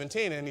Exodus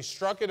 17, and he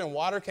struck it, and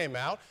water came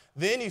out.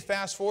 Then you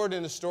fast forward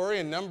in the story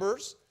in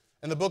Numbers,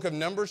 in the book of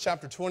Numbers,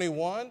 chapter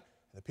 21, and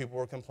the people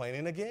were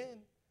complaining again.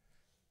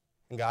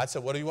 And God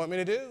said, what do you want me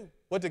to do?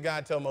 What did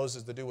God tell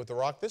Moses to do with the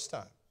rock this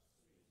time?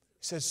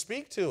 He said,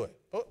 speak to it.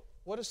 Oh,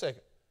 wait a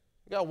second.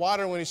 You got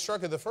water when He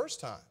struck it the first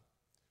time.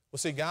 Well,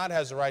 see, God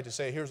has the right to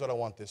say, here's what I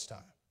want this time.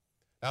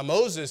 Now,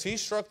 Moses, he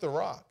struck the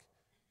rock.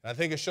 And I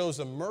think it shows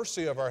the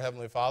mercy of our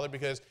Heavenly Father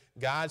because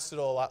God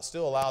still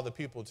allowed the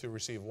people to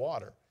receive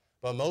water.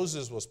 But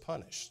Moses was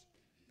punished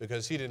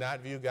because he did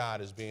not view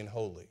God as being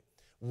holy.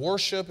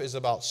 Worship is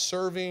about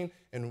serving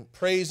and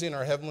praising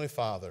our Heavenly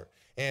Father.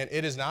 And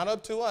it is not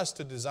up to us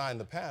to design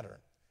the pattern.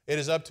 It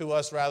is up to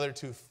us, rather,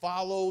 to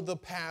follow the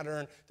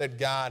pattern that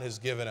God has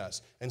given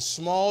us. And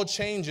small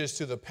changes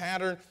to the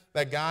pattern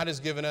that God has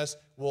given us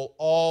will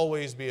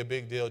always be a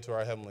big deal to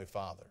our Heavenly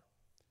Father.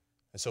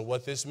 And so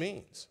what this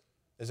means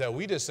is that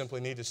we just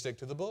simply need to stick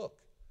to the book.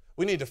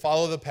 We need to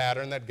follow the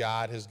pattern that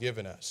God has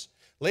given us.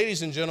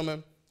 Ladies and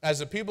gentlemen, as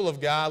the people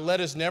of God, let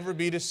us never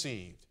be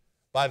deceived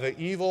by the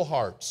evil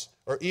hearts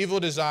or evil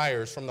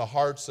desires from the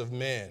hearts of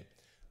men.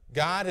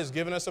 God has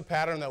given us a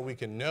pattern that we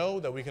can know,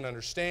 that we can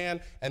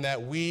understand, and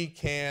that we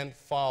can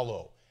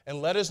follow.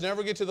 And let us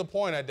never get to the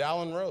point at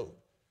Dowling Road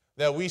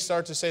that we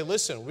start to say,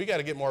 listen, we got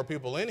to get more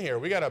people in here.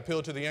 We got to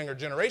appeal to the younger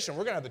generation.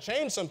 We're going to have to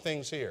change some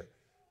things here.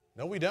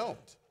 No, we don't.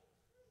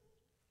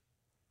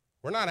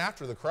 We're not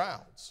after the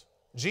crowds.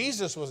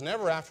 Jesus was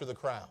never after the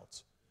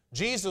crowds.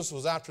 Jesus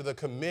was after the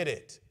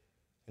committed.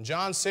 In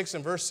John 6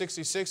 and verse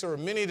 66, there were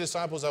many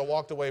disciples that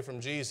walked away from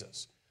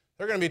Jesus.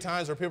 There are going to be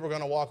times where people are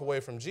going to walk away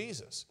from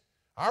Jesus.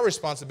 Our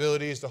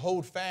responsibility is to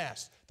hold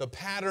fast the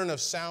pattern of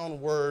sound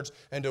words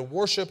and to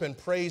worship and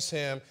praise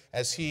Him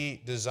as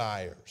He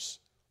desires.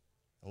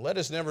 And let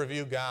us never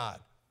view God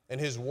and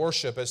His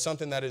worship as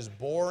something that is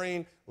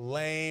boring,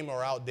 lame,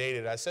 or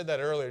outdated. I said that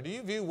earlier. Do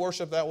you view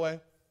worship that way?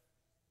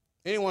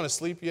 Anyone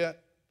asleep yet?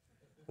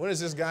 When is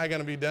this guy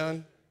going to be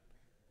done?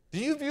 Do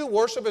you view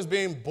worship as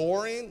being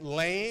boring,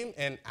 lame,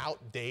 and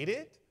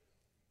outdated?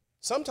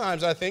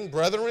 Sometimes I think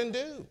brethren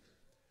do.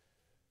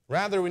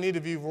 Rather, we need to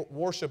view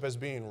worship as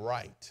being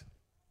right.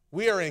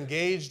 We are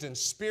engaged in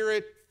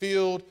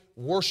spirit-filled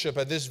worship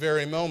at this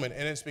very moment,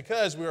 and it's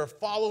because we are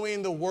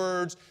following the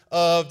words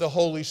of the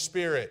Holy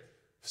Spirit.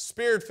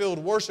 Spirit-filled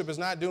worship is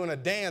not doing a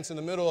dance in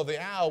the middle of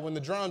the aisle when the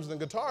drums and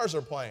the guitars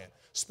are playing.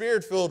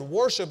 Spirit-filled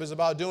worship is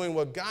about doing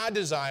what God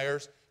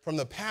desires from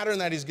the pattern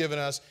that He's given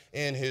us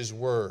in His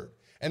Word.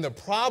 And the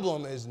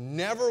problem is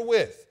never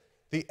with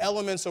the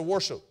elements of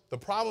worship. The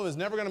problem is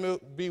never going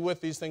to be with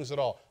these things at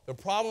all. The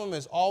problem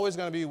is always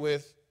going to be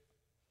with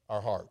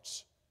our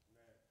hearts.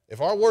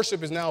 If our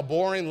worship is now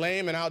boring,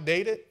 lame, and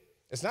outdated,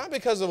 it's not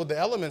because of the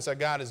elements that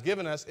God has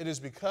given us. It is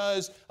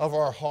because of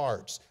our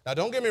hearts. Now,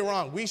 don't get me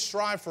wrong. We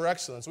strive for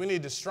excellence. We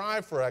need to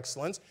strive for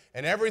excellence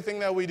in everything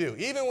that we do.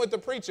 Even with the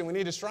preaching, we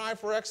need to strive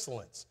for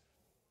excellence.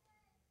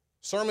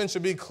 Sermons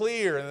should be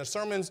clear, and the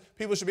sermons,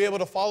 people should be able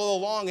to follow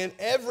along in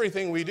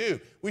everything we do.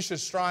 We should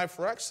strive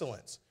for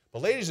excellence.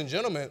 But ladies and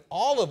gentlemen,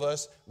 all of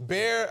us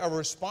bear a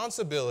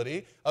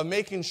responsibility of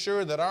making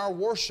sure that our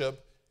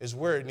worship is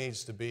where it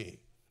needs to be.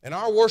 And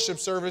our worship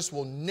service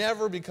will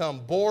never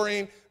become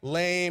boring,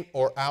 lame,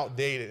 or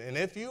outdated. And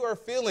if you are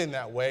feeling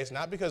that way, it's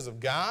not because of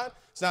God,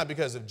 it's not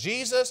because of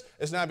Jesus,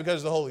 it's not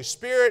because of the Holy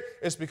Spirit,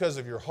 it's because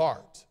of your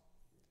heart.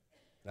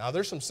 Now,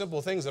 there's some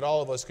simple things that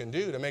all of us can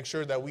do to make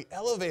sure that we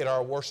elevate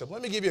our worship.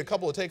 Let me give you a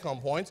couple of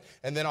take-home points,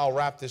 and then I'll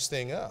wrap this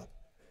thing up.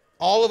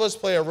 All of us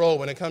play a role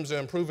when it comes to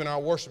improving our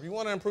worship. You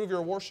want to improve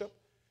your worship?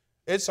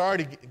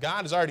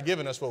 God has already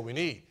given us what we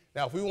need.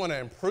 Now, if we want to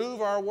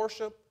improve our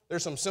worship,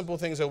 there's some simple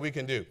things that we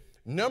can do.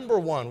 Number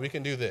one, we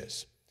can do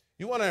this.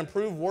 You want to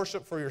improve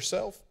worship for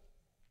yourself?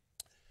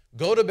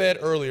 Go to bed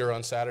earlier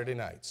on Saturday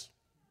nights.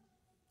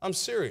 I'm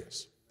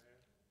serious.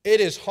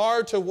 It is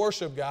hard to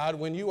worship God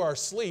when you are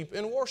asleep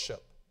in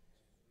worship.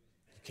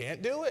 You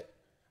can't do it.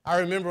 I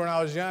remember when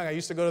I was young, I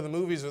used to go to the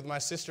movies with my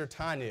sister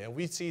Tanya, and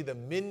we'd see the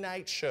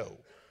midnight show.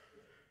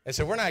 And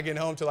so we're not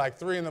getting home till like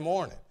 3 in the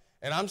morning.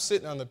 And I'm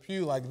sitting on the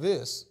pew like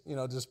this,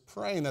 just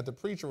praying that the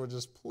preacher would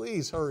just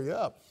please hurry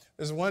up.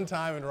 There's one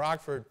time in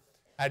Rockford,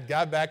 I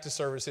got back to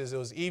services. It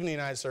was evening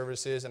night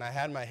services, and I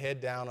had my head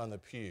down on the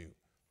pew.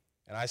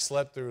 And I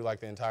slept through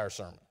like the entire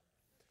sermon.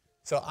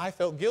 So I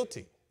felt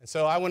guilty. And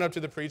so I went up to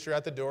the preacher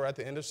at the door at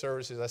the end of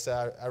services. I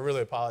said, I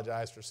really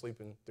apologize for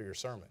sleeping through your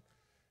sermon.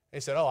 And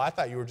he said, oh, I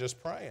thought you were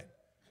just praying.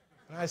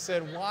 And I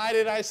said, why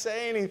did I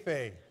say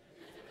anything?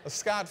 I was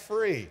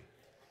scot-free.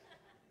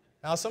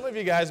 Now, some of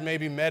you guys may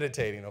be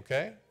meditating,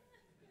 okay?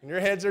 And your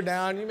heads are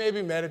down, you may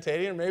be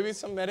meditating, or maybe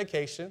some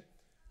medication.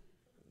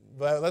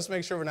 But let's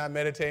make sure we're not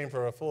meditating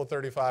for a full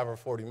 35 or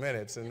 40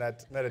 minutes, and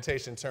that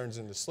meditation turns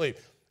into sleep.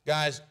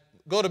 Guys,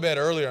 go to bed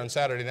earlier on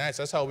Saturday nights.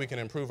 That's how we can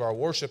improve our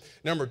worship.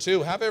 Number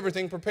two, have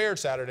everything prepared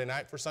Saturday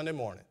night for Sunday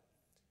morning.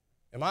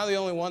 Am I the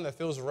only one that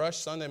feels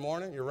rushed Sunday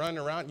morning? You're running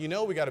around. You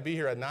know we got to be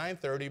here at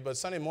 9:30, but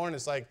Sunday morning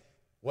is like,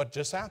 what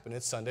just happened?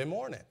 It's Sunday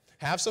morning.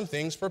 Have some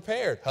things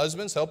prepared.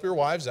 Husbands, help your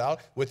wives out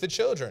with the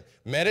children.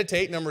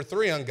 Meditate, number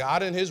 3, on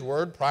God and His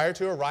Word prior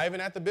to arriving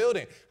at the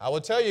building. I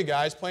will tell you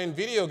guys, playing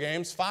video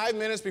games 5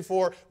 minutes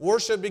before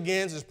worship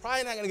begins is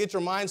probably not going to get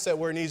your mindset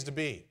where it needs to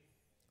be.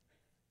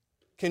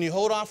 Can you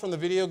hold off from the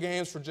video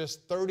games for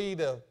just 30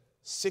 to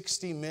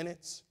 60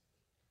 minutes?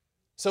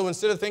 So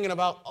instead of thinking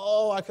about,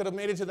 oh, I could have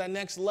made it to that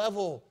next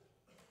level,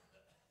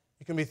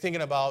 you can be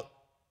thinking about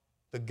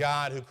the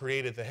God who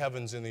created the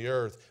heavens and the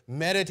earth.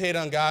 Meditate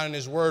on God and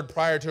His Word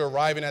prior to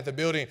arriving at the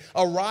building.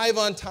 Arrive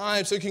on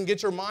time so you can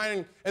get your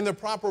mind in the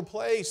proper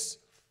place.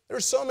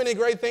 There's so many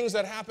great things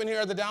that happen here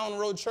at the Dowling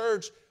Road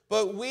Church,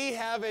 but we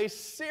have a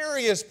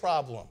serious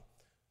problem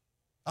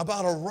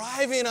about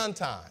arriving on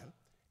time,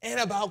 and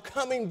about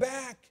coming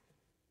back.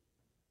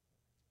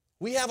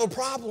 We have a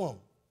problem.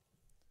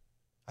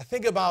 I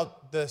think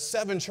about the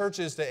 7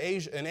 churches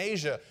in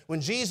Asia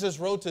when Jesus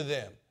wrote to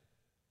them.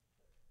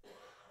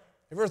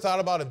 Have you ever thought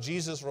about if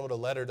Jesus wrote a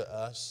letter to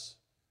us?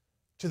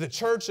 To the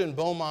church in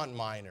Beaumont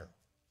Minor.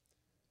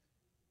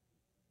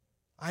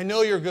 I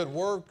know your good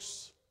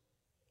works.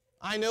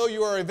 I know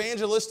you are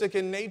evangelistic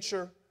in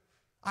nature.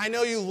 I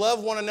know you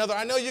love one another.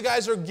 I know you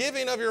guys are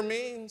giving of your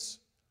means.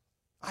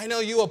 I know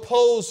you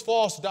oppose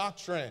false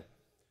doctrine.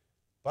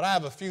 But I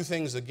have a few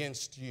things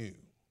against you.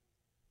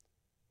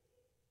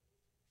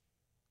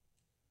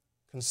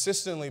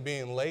 Consistently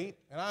being late,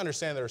 and I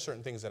understand there are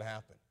certain things that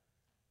happen.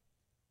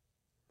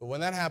 But when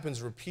that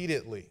happens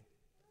repeatedly,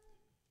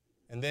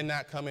 and then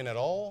not coming at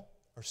all,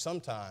 or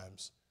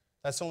sometimes,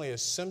 that's only a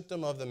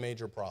symptom of the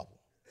major problem.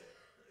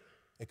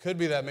 It could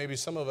be that maybe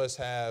some of us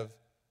have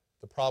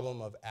the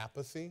problem of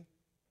apathy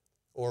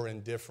or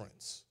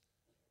indifference.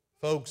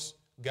 Folks,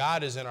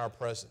 God is in our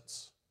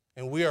presence,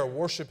 and we are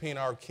worshiping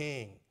our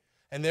King.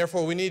 And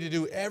therefore, we need to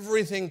do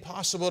everything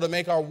possible to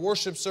make our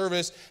worship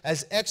service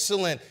as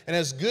excellent and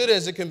as good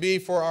as it can be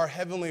for our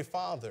Heavenly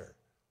Father.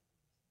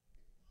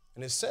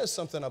 And it says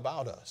something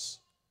about us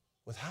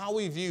with how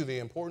we view the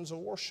importance of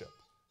worship,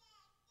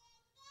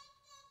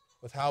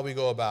 with how we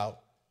go about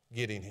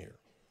getting here.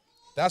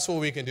 That's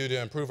what we can do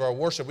to improve our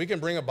worship. We can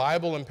bring a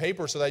Bible and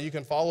paper so that you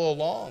can follow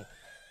along.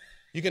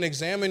 You can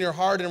examine your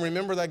heart and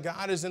remember that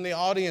God is in the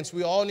audience.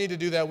 We all need to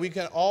do that. We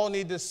can all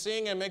need to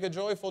sing and make a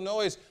joyful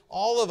noise.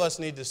 All of us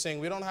need to sing.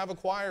 We don't have a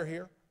choir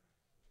here.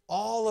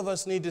 All of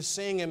us need to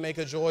sing and make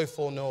a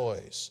joyful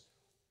noise.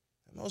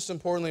 And most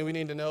importantly, we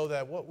need to know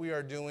that what we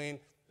are doing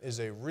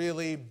is a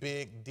really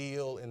big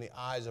deal in the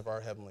eyes of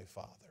our Heavenly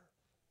Father.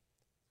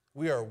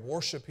 We are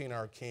worshiping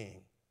our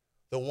King,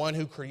 the one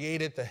who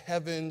created the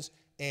heavens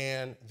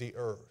and the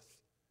earth.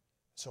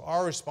 So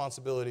our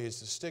responsibility is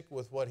to stick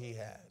with what He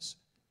has,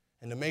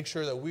 and to make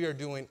sure that we are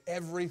doing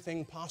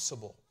everything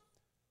possible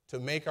to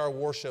make our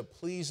worship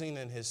pleasing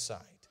in His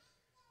sight.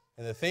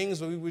 And the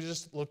things we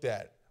just looked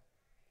at,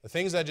 the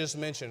things I just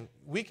mentioned,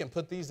 we can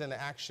put these into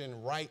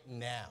action right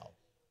now.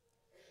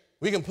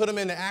 We can put them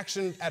into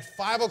action at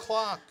 5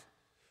 o'clock.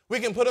 We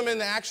can put them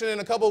into action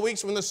in a couple of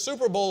weeks when the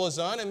Super Bowl is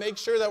on and make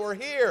sure that we're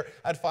here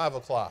at 5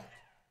 o'clock.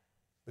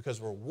 Because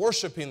we're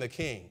worshiping the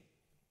King.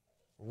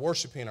 We're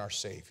worshiping our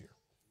Savior.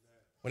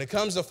 When it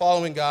comes to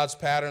following God's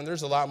pattern,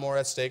 there's a lot more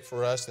at stake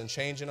for us than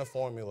changing a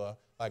formula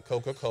like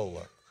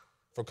Coca-Cola.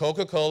 For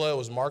Coca-Cola, it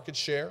was market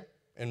share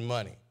and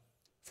money.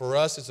 For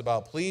us, it's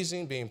about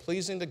being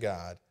pleasing to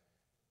God,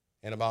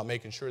 and about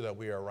making sure that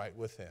we are right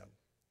with Him.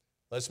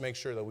 Let's make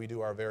sure that we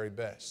do our very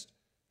best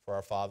for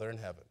our Father in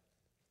heaven.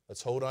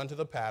 Let's hold on to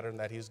the pattern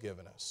that He's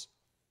given us.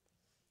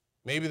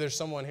 Maybe there's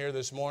someone here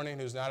this morning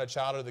who's not a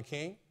child of the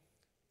King.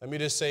 Let me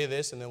just say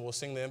this, and then we'll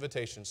sing the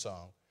invitation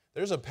song.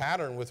 There's a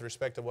pattern with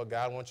respect to what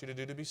God wants you to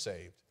do to be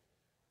saved.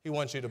 He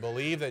wants you to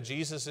believe that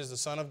Jesus is the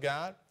Son of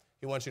God.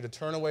 He wants you to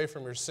turn away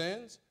from your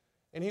sins.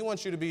 And He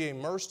wants you to be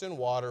immersed in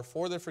water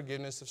for the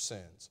forgiveness of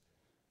sins.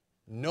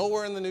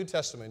 Nowhere in the New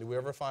Testament do we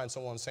ever find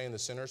someone saying the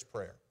sinner's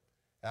prayer.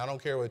 And I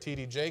don't care what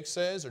T.D. Jakes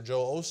says or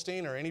Joel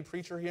Osteen or any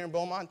preacher here in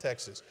Beaumont,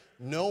 Texas.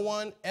 No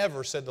one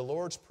ever said the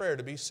Lord's Prayer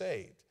to be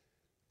saved.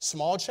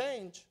 Small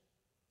change,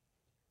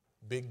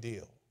 big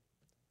deal.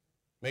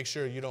 Make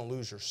sure you don't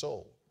lose your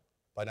soul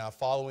by not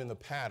following the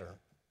pattern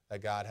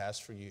that God has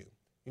for you.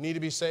 You need to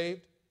be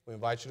saved? We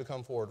invite you to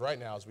come forward right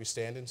now as we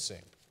stand and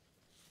sing.